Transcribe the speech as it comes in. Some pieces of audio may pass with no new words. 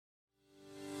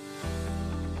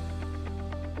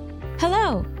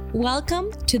Hello,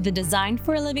 welcome to the Design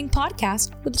for a Living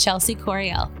podcast with Chelsea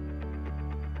Coriel.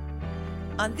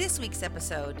 On this week's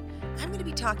episode, I'm going to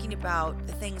be talking about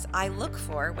the things I look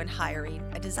for when hiring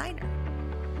a designer.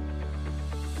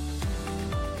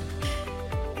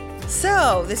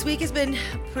 So this week has been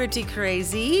pretty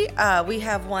crazy. We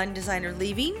have one designer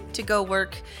leaving to go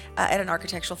work at an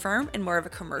architectural firm in more of a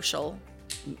commercial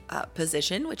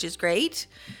position, which is great.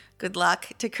 Good luck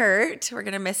to Kurt. We're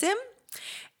going to miss him.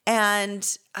 And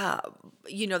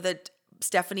that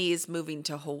Stephanie is moving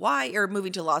to Hawaii or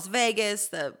moving to Las Vegas.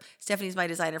 Stephanie's my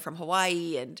designer from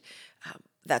Hawaii, and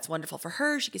that's wonderful for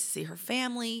her. She gets to see her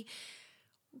family,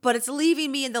 but it's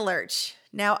leaving me in the lurch.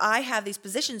 Now I have these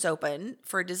positions open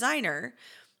for a designer,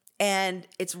 and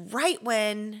it's right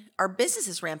when our business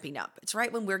is ramping up. It's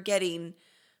right when we're getting,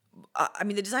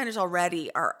 the designers already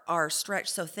are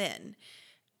stretched so thin,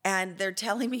 and they're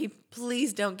telling me,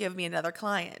 please don't give me another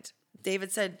client.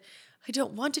 David said, I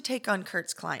don't want to take on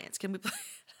Kurt's clients. Can we play?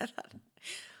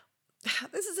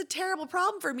 This is a terrible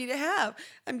problem for me to have.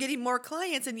 I'm getting more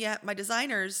clients, and yet my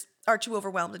designers are too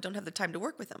overwhelmed and don't have the time to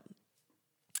work with them.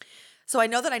 So I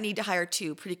know that I need to hire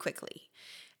two pretty quickly.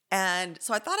 And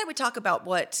so I thought I would talk about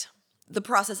what the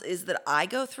process is that I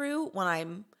go through when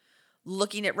I'm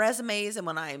looking at resumes and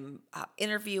when I'm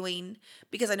interviewing,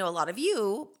 because I know a lot of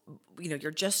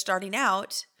you're just starting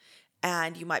out,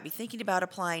 and you might be thinking about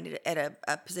applying at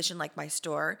a position like my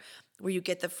store, where you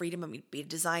get the freedom of being a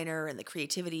designer and the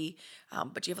creativity,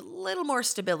 but you have a little more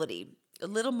stability, a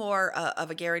little more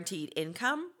of a guaranteed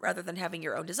income rather than having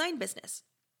your own design business.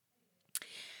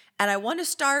 And I want to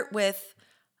start with,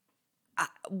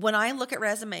 when I look at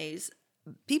resumes,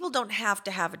 people don't have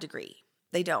to have a degree.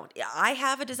 They don't. I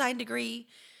have a design degree,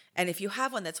 and if you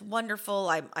have one, that's wonderful.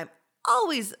 I'm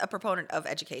always a proponent of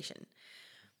education.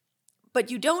 But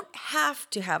you don't have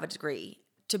to have a degree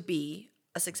to be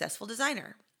a successful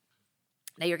designer.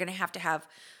 Now, you're going to have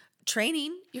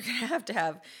training. You're going to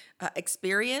have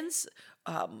experience,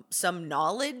 some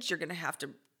knowledge. You're going to have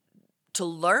to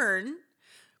learn.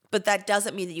 But that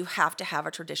doesn't mean that you have to have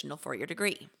a traditional four-year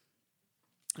degree.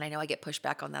 And I know I get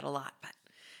pushback on that a lot, but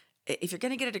if you're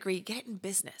going to get a degree, get it in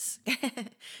business, get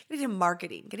it in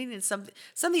marketing, get it in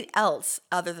something else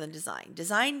other than design.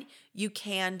 Design you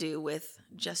can do with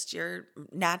just your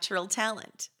natural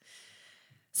talent.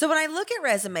 So when I look at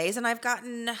resumes, and I've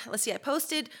gotten, I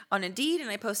posted on Indeed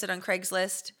and I posted on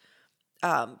Craigslist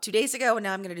 2 days ago, and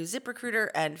now I'm going to do ZipRecruiter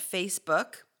and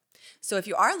Facebook. So if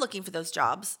you are looking for those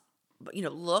jobs,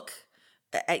 look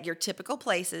at your typical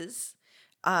places.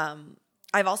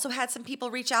 I've also had some people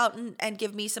reach out and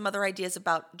give me some other ideas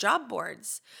about job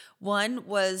boards. One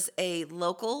was a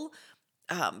local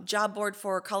job board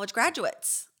for college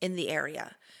graduates in the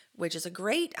area, which is a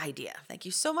great idea. Thank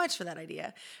you so much for that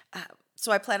idea.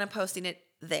 So I plan on posting it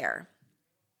there.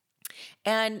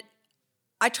 And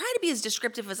I try to be as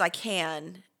descriptive as I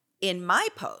can in my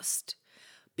post,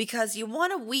 because you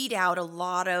want to weed out a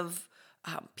lot of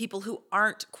people who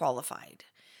aren't qualified.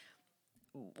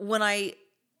 When I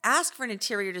ask for an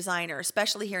interior designer,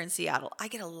 especially here in Seattle, I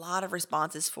get a lot of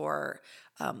responses for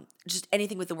just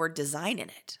anything with the word design in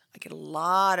it. I get a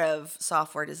lot of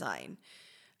software design,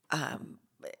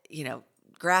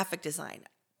 graphic design.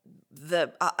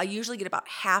 I usually get about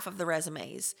half of the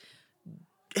resumes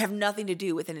have nothing to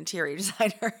do with an interior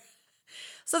designer.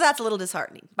 So that's a little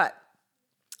disheartening, but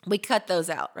we cut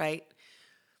those out, right?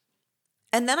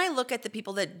 And then I look at the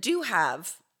people that do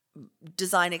have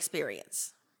design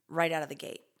experience right out of the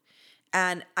gate.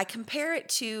 And I compare it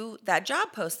to that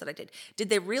job post that I did. Did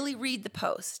they really read the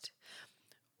post?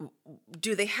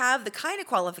 Do they have the kind of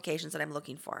qualifications that I'm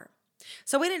looking for?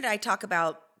 So in it, I talk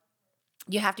about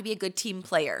you have to be a good team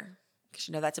player, because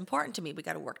that's important to me. We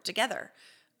got to work together.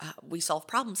 We solve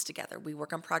problems together. We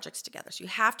work on projects together. So you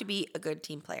have to be a good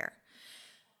team player.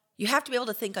 You have to be able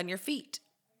to think on your feet.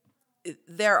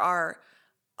 There are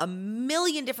a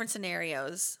million different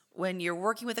scenarios when you're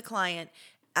working with a client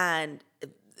and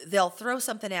they'll throw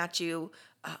something at you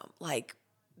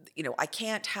I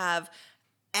can't have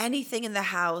anything in the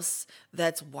house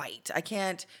that's white. I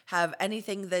can't have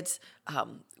anything that's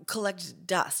collects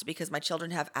dust because my children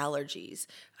have allergies.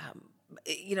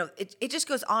 It just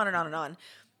goes on and on and on.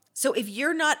 So if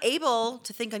you're not able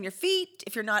to think on your feet,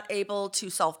 if you're not able to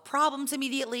solve problems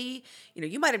immediately,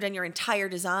 you might have done your entire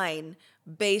design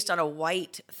based on a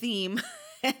white theme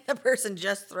and the person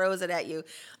just throws it at you.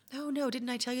 Oh no, didn't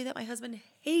I tell you that my husband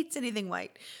hates anything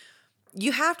white?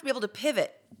 You have to be able to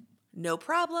pivot. No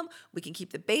problem. We can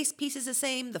keep the base pieces the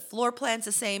same, the floor plans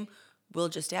the same. We'll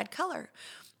just add color.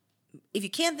 If you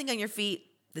can't think on your feet,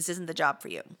 this isn't the job for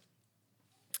you.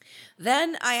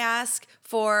 Then I ask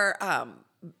for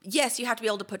yes, you have to be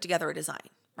able to put together a design,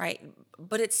 right?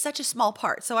 But it's such a small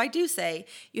part. So I do say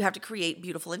you have to create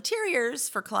beautiful interiors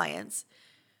for clients.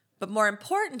 But more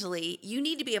importantly, you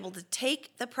need to be able to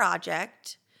take the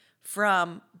project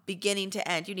from beginning to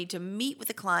end. You need to meet with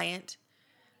the client,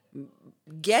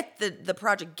 get the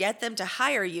project, get them to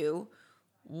hire you,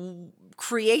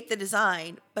 create the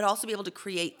design, but also be able to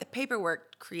create the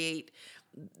paperwork, create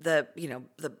the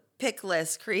pick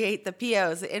list, create the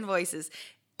POs, the invoices,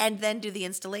 and then do the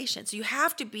installation. So you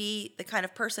have to be the kind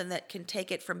of person that can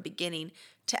take it from beginning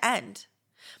to end.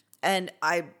 And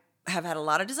I have had a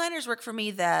lot of designers work for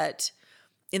me that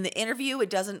in the interview,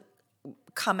 it doesn't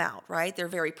come out, right? They're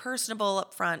very personable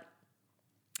up front,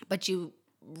 but you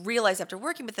realize after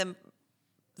working with them,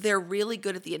 they're really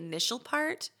good at the initial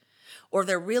part, or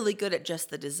they're really good at just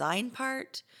the design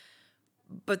part,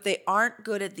 but they aren't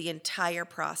good at the entire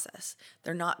process.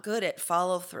 They're not good at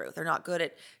follow through. They're not good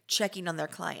at checking on their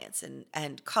clients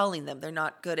and calling them. They're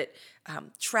not good at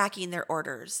tracking their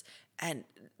orders. And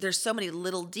there's so many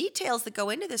little details that go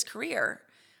into this career.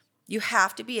 You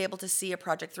have to be able to see a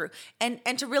project through and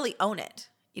to really own it.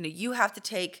 You have to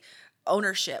take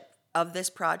ownership of this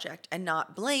project and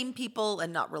not blame people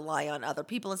and not rely on other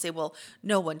people and say, well,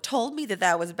 no one told me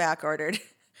that was back ordered.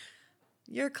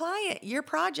 Your client, your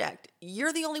project,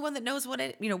 you're the only one that knows what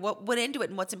went into it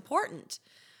and what's important.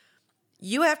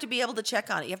 You have to be able to check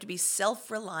on it. You have to be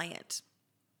self-reliant.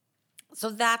 So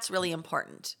that's really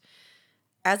important.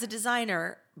 As a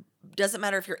designer, doesn't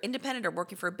matter if you're independent or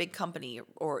working for a big company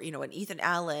or, an Ethan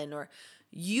Allen, or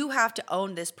you have to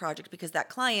own this project because that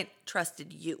client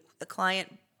trusted you. The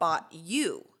client bought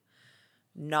you,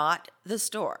 not the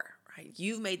store, right?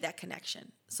 You've made that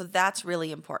connection. So that's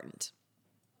really important.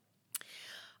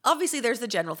 Obviously, there's the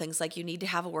general things like you need to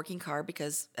have a working car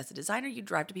because as a designer, you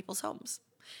drive to people's homes.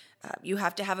 You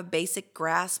have to have a basic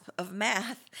grasp of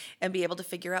math and be able to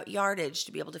figure out yardage,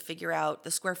 to be able to figure out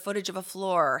the square footage of a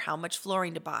floor, how much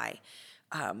flooring to buy,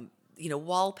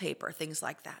 wallpaper, things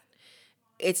like that.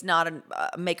 It's not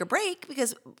a make or break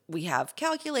because we have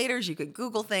calculators, you can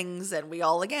Google things, and we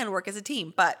all, again, work as a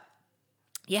team. But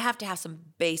you have to have some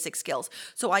basic skills.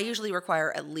 So I usually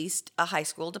require at least a high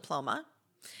school diploma.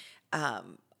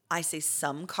 I say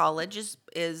some college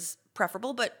is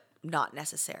preferable, but not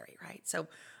necessary, right? So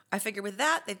I figure with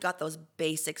that, they've got those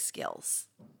basic skills.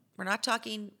 We're not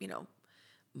talking,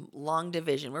 long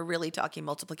division. We're really talking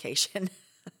multiplication.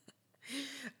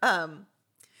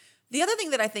 The other thing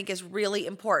that I think is really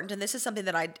important, and this is something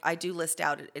that I do list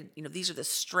out, these are the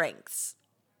strengths.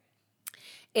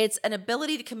 It's an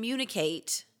ability to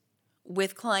communicate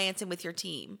with clients and with your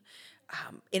team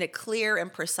in a clear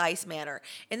and precise manner.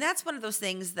 And that's one of those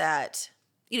things that,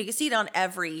 you see it on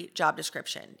every job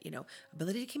description,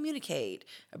 ability to communicate,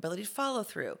 ability to follow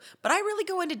through. But I really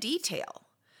go into detail.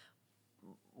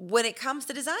 When it comes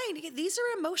to design, these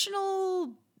are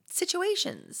emotional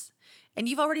situations. And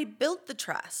you've already built the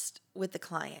trust with the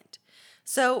client.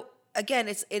 So again,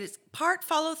 it is part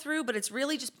follow through, but it's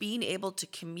really just being able to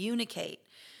communicate.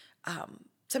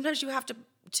 Sometimes you have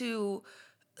to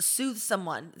soothe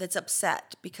someone that's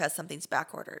upset because something's back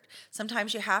ordered.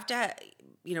 Sometimes you have to,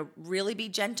 really be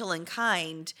gentle and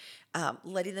kind,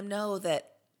 letting them know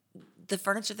that the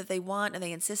furniture that they want and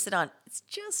they insisted on, it's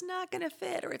just not going to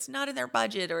fit, or it's not in their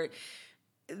budget, or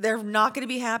they're not going to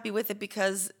be happy with it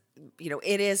because,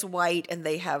 it is white and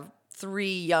they have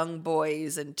 3 young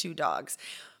boys and 2 dogs.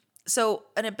 So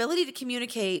an ability to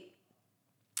communicate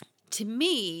to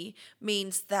me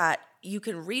means that you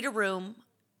can read a room,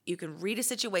 you can read a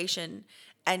situation,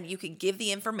 and you can give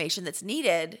the information that's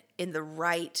needed in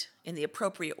the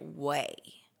appropriate way.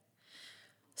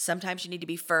 Sometimes you need to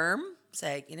be firm,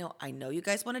 say, I know you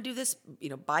guys want to do this,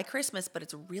 by Christmas, but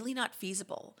it's really not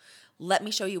feasible. Let me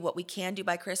show you what we can do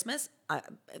by Christmas.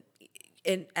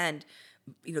 And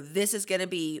this is going to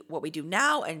be what we do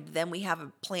now, and then we have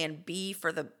a plan B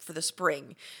for the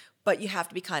spring. But you have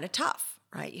to be kind of tough,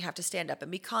 right? You have to stand up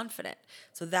and be confident.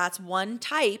 So that's one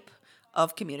type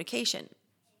of communication.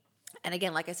 And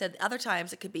again, like I said, other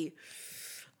times it could be,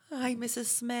 hi, Mrs.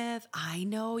 Smith, I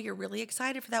know you're really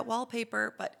excited for that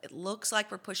wallpaper, but it looks like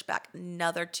we're pushed back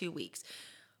another 2 weeks.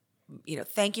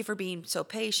 Thank you for being so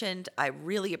patient. I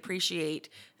really appreciate,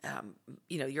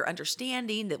 your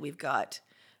understanding that we've got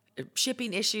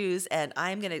shipping issues, and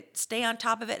I'm going to stay on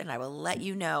top of it, and I will let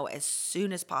you know as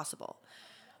soon as possible.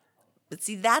 But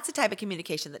see, that's a type of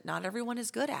communication that not everyone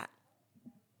is good at.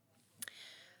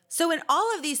 So in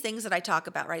all of these things that I talk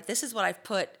about, right, this is what I've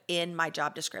put in my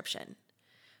job description.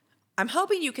 I'm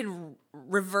hoping you can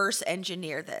reverse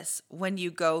engineer this when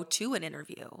you go to an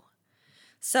interview.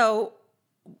 So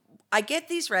I get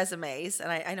these resumes,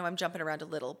 and I know I'm jumping around a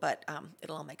little, but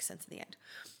it'll all make sense in the end.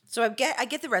 So I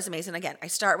get the resumes, and again, I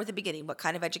start with the beginning. What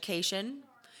kind of education?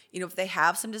 If they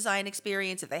have some design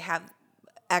experience, if they have,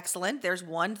 excellent. There's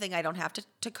one thing I don't have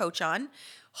to coach on,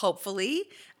 hopefully.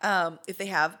 If they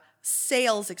have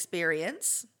sales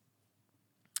experience,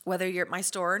 whether you're at my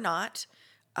store or not,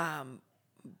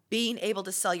 being able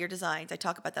to sell your designs. I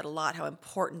talk about that a lot, how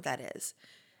important that is.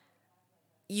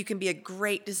 You can be a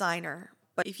great designer,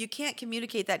 but if you can't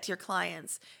communicate that to your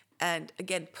clients and,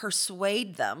 again,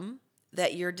 persuade them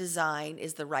that your design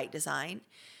is the right design,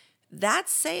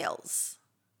 that's sales.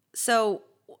 So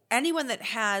anyone that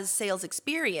has sales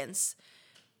experience,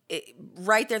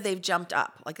 right there, they've jumped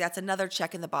up. Like, that's another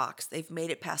check in the box. They've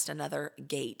made it past another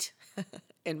gate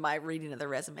in my reading of the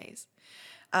resumes.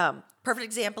 Perfect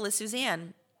example is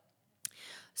Suzanne.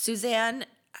 Suzanne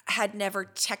had never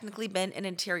technically been an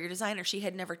interior designer. She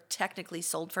had never technically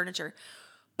sold furniture,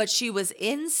 but she was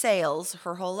in sales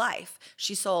her whole life.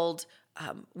 She sold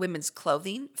women's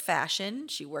clothing, fashion.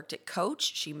 She worked at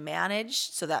Coach. She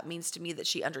managed. So that means to me that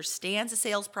she understands the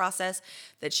sales process,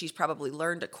 that she's probably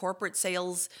learned a corporate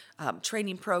sales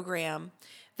training program.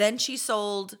 Then she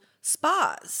sold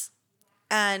spas.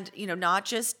 And, not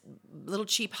just little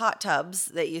cheap hot tubs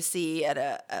that you see at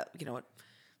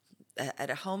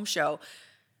a home show.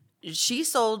 She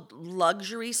sold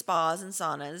luxury spas and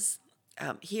saunas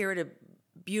here at a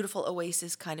beautiful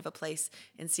oasis kind of a place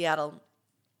in Seattle.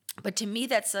 But to me,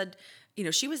 that said,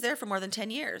 she was there for more than 10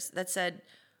 years. That said,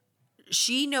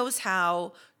 she knows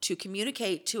how to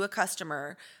communicate to a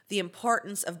customer the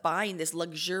importance of buying this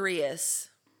luxurious,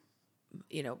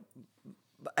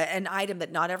 an item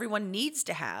that not everyone needs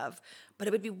to have, but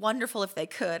it would be wonderful if they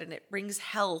could, and it brings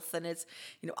health, and it's,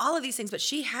 all of these things. But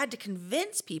she had to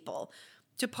convince people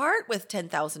to part with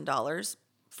 $10,000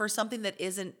 for something that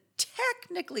isn't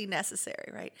technically necessary,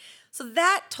 right? So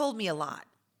that told me a lot.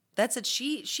 That said,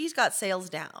 she's got sales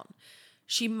down.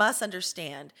 She must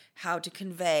understand how to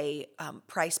convey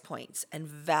price points and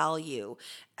value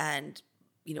and,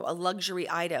 a luxury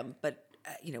item, but,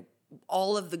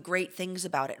 all of the great things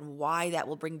about it and why that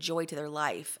will bring joy to their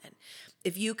life. And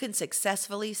if you can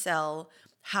successfully sell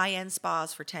high-end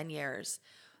spas for 10 years,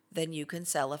 then you can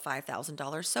sell a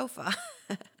 $5,000 sofa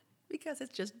because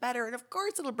it's just better. And of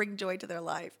course, it'll bring joy to their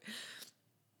life.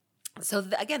 So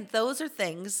again, those are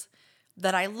things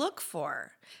that I look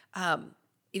for.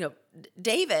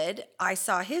 David, I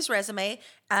saw his resume,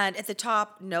 and at the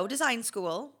top, no design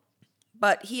school,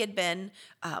 but he had been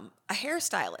a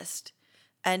hairstylist.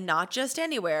 And not just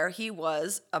anywhere, he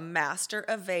was a master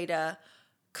Aveda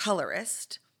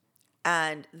colorist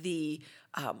and the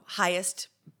highest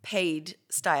paid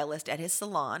stylist at his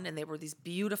salon. And they were these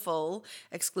beautiful,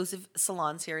 exclusive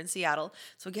salons here in Seattle.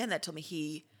 So again, that told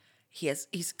me he's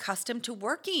accustomed to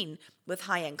working with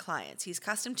high-end clients. He's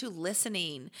accustomed to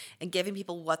listening and giving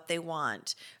people what they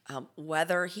want,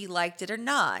 whether he liked it or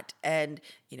not. And,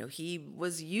 he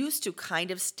was used to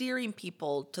kind of steering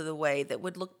people to the way that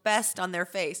would look best on their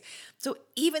face. So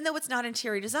even though it's not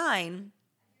interior design,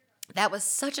 that was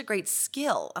such a great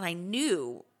skill. And I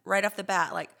knew right off the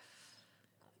bat,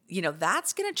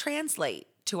 that's going to translate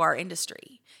to our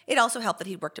industry. It also helped that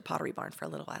he worked at Pottery Barn for a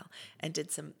little while and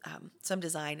did some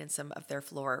design and some of their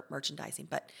floor merchandising.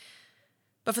 But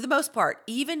for the most part,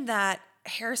 even that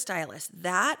hairstylist,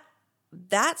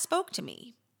 that spoke to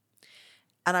me.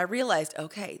 And I realized,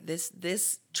 okay,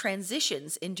 this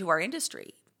transitions into our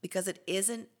industry because it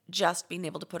isn't just being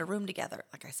able to put a room together.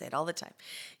 Like I say it all the time.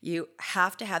 You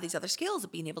have to have these other skills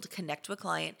of being able to connect to a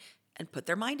client and put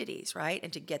their mind at ease, right?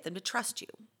 And to get them to trust you.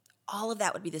 All of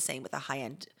that would be the same with a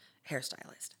high-end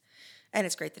hairstylist. And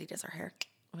it's great that he does our hair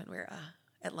when we're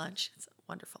at lunch. It's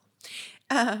wonderful.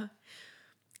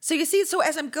 So you see,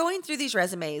 as I'm going through these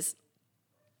resumes,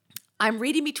 I'm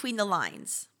reading between the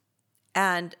lines,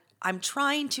 and I'm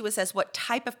trying to assess what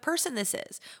type of person this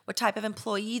is, what type of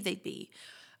employee they'd be.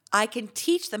 I can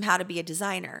teach them how to be a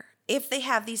designer if they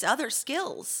have these other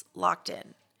skills locked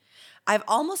in. I've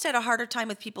almost had a harder time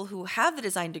with people who have the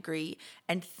design degree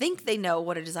and think they know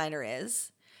what a designer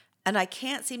is, and I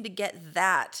can't seem to get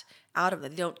that out of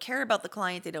them. They don't care about the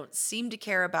client. They don't seem to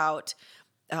care about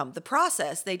the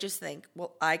process. They just think,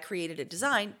 well, I created a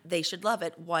design. They should love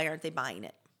it. Why aren't they buying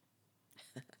it?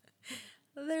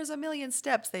 There's a million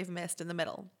steps they've missed in the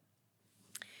middle.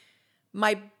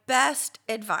 My best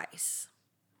advice,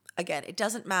 again, it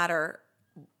doesn't matter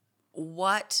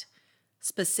what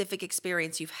specific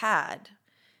experience you've had,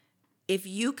 if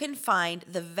you can find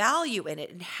the value in it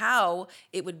and how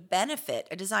it would benefit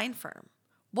a design firm.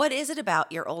 What is it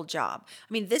about your old job?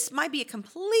 I mean, this might be a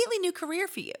completely new career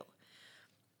for you,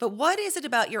 But what is it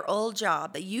about your old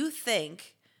job that you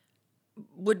think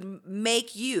would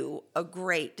make you a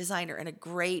great designer and a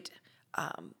great,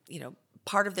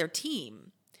 part of their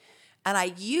team? And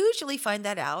I usually find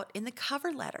that out in the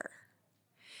cover letter.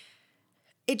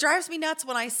 It drives me nuts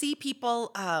when I see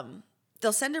people,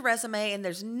 they'll send a resume and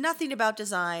there's nothing about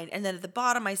design. And then at the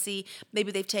bottom, I see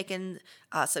maybe they've taken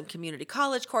some community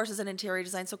college courses in interior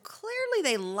design. So clearly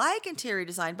they like interior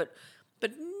design, but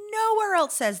nowhere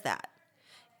else says that.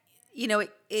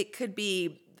 It could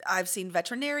be, I've seen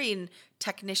veterinarian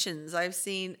technicians. I've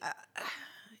seen,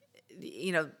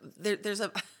 there's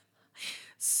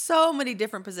so many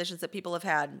different positions that people have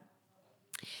had.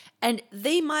 And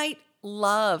they might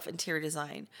love interior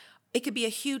design. It could be a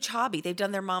huge hobby. They've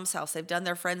done their mom's house. They've done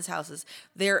their friends' houses.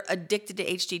 They're addicted to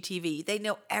HGTV. They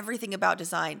know everything about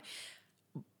design.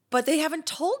 But they haven't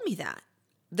told me that.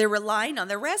 They're relying on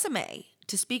their resume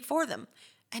to speak for them.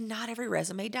 And not every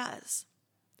resume does.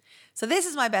 So this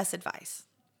is my best advice.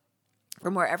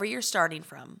 From wherever you're starting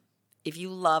from, if you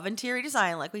love interior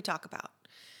design like we talk about,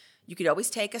 you could always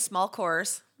take a small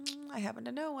course. I happen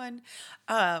to know one.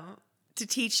 To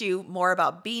teach you more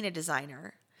about being a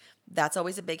designer. That's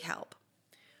always a big help.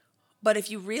 But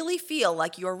if you really feel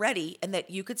like you're ready and that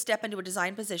you could step into a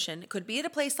design position, it could be at a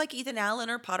place like Ethan Allen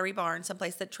or Pottery Barn,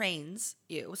 someplace that trains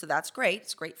you. So that's great.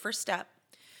 It's a great first step.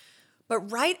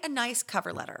 But write a nice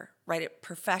cover letter. Write it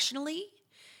professionally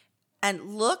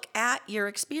and look at your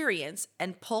experience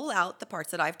and pull out the parts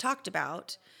that I've talked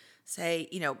about. Say,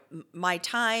 my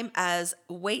time as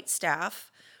wait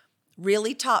staff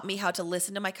really taught me how to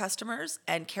listen to my customers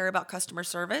and care about customer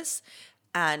service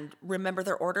and remember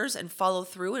their orders and follow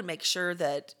through and make sure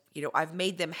that, I've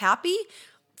made them happy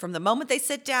from the moment they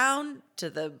sit down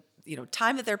to the,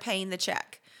 time that they're paying the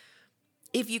check.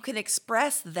 If you can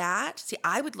express that,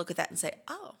 I would look at that and say,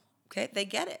 oh, okay, they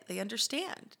get it. They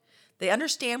understand. They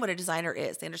understand what a designer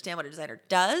is. They understand what a designer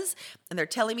does, and they're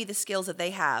telling me the skills that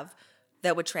they have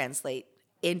that would translate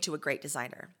into a great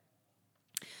designer.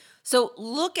 So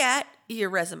look at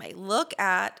your resume. Look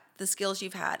at the skills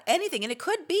you've had. Anything. And it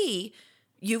could be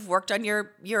you've worked on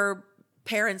your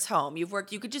parents' home. You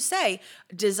could just say,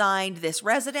 designed this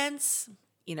residence.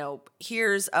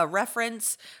 Here's a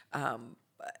reference.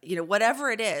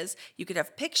 Whatever it is. You could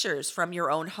have pictures from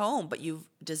your own home, but you've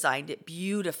designed it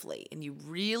beautifully. And you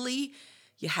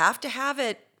have to have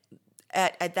it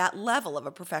at that level of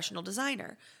a professional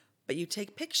designer. But you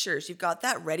take pictures, you've got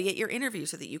that ready at your interview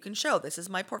so that you can show, this is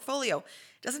my portfolio.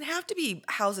 It doesn't have to be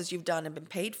houses you've done and been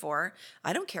paid for.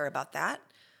 I don't care about that.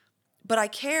 But I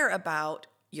care about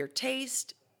your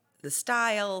taste, the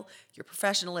style, your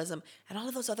professionalism, and all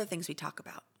of those other things we talk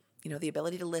about. The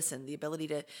ability to listen, the ability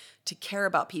to care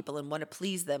about people and want to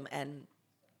please them and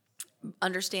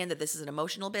understand that this is an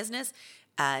emotional business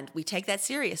and we take that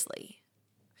seriously.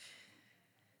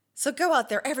 So go out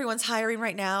there. Everyone's hiring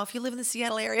right now. If you live in the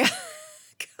Seattle area,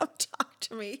 come talk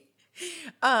to me.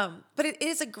 But it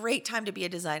is a great time to be a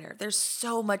designer. There's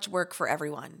so much work for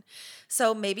everyone.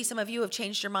 So maybe some of you have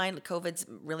changed your mind. COVID's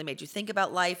really made you think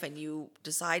about life and you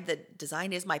decide that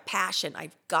design is my passion.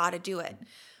 I've got to do it.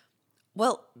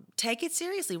 Well, take it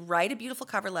seriously. Write a beautiful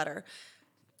cover letter.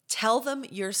 Tell them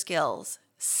your skills.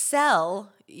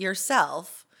 Sell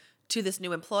yourself to this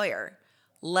new employer.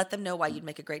 Let them know why you'd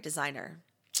make a great designer.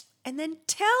 And then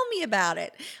tell me about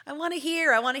it. I want to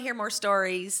hear more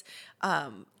stories.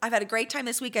 I've had a great time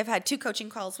this week. I've had 2 coaching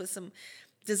calls with some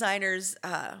designers.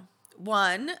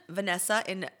 One, Vanessa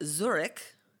in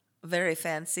Zurich, very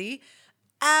fancy,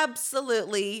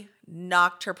 absolutely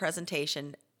knocked her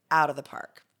presentation out of the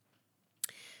park.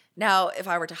 Now, if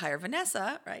I were to hire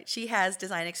Vanessa, right, she has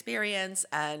design experience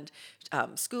and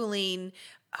schooling,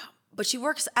 but she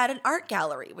works at an art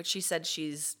gallery, which she said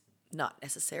she's not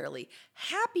necessarily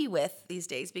happy with these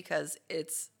days because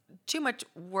it's too much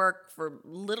work for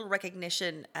little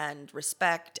recognition and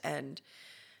respect, and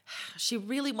she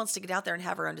really wants to get out there and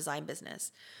have her own design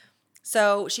business.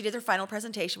 So she did her final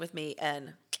presentation with me,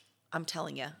 and I'm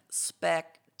telling you,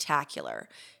 spectacular.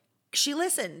 She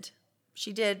listened.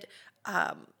 She did.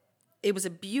 It was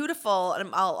a beautiful, and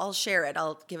I'll share it.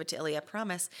 I'll give it to Ilya, I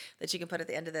promise, that you can put at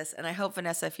the end of this. And I hope,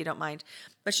 Vanessa, if you don't mind.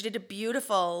 But she did a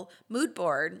beautiful mood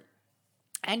board.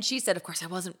 And she said, of course, I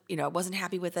wasn't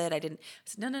happy with it. I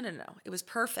said, no. It was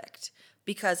perfect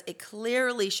because it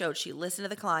clearly showed she listened to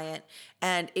the client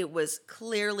and it was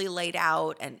clearly laid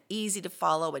out and easy to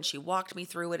follow. And she walked me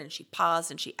through it and she paused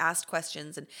and she asked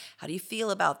questions and how do you feel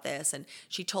about this? And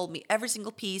she told me every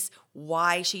single piece,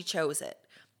 why she chose it.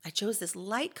 I chose this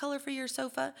light color for your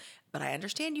sofa, but I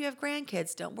understand you have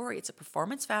grandkids. Don't worry. It's a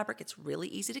performance fabric. It's really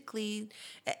easy to clean.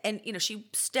 And, she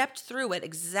stepped through it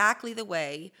exactly the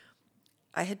way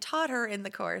I had taught her in the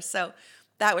course. So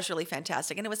that was really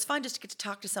fantastic. And it was fun just to get to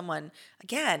talk to someone.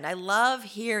 Again, I love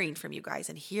hearing from you guys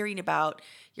and hearing about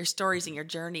your stories and your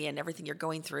journey and everything you're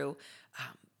going through,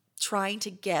 trying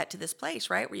to get to this place,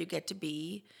 right, where you get to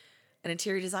be an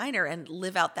interior designer and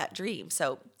live out that dream.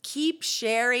 So keep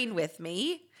sharing with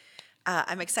me.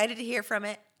 I'm excited to hear from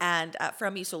it and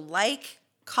from you. So like,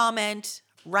 comment,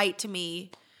 write to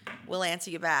me. We'll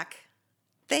answer you back.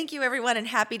 Thank you, everyone, and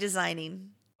happy designing.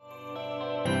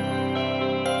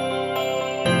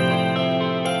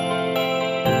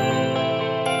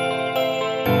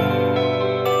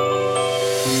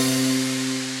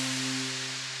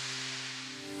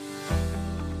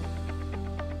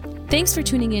 Thanks for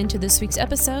tuning in to this week's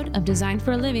episode of Design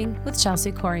for a Living with Chelsea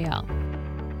Coriel.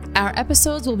 Our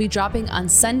episodes will be dropping on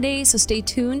Sunday, so stay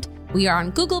tuned. We are on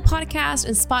Google Podcasts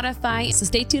and Spotify, so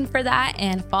stay tuned for that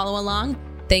and follow along.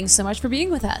 Thanks so much for being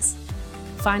with us.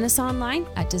 Find us online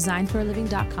at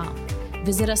designforaliving.com.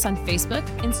 Visit us on Facebook,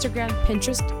 Instagram,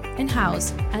 Pinterest, and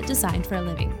Houzz at Design for a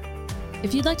Living.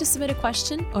 If you'd like to submit a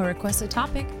question or request a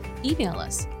topic, email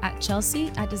us at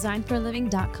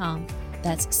chelsea@designforaliving.com.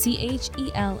 That's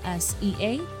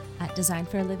CHELSEA at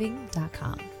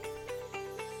designforaliving.com.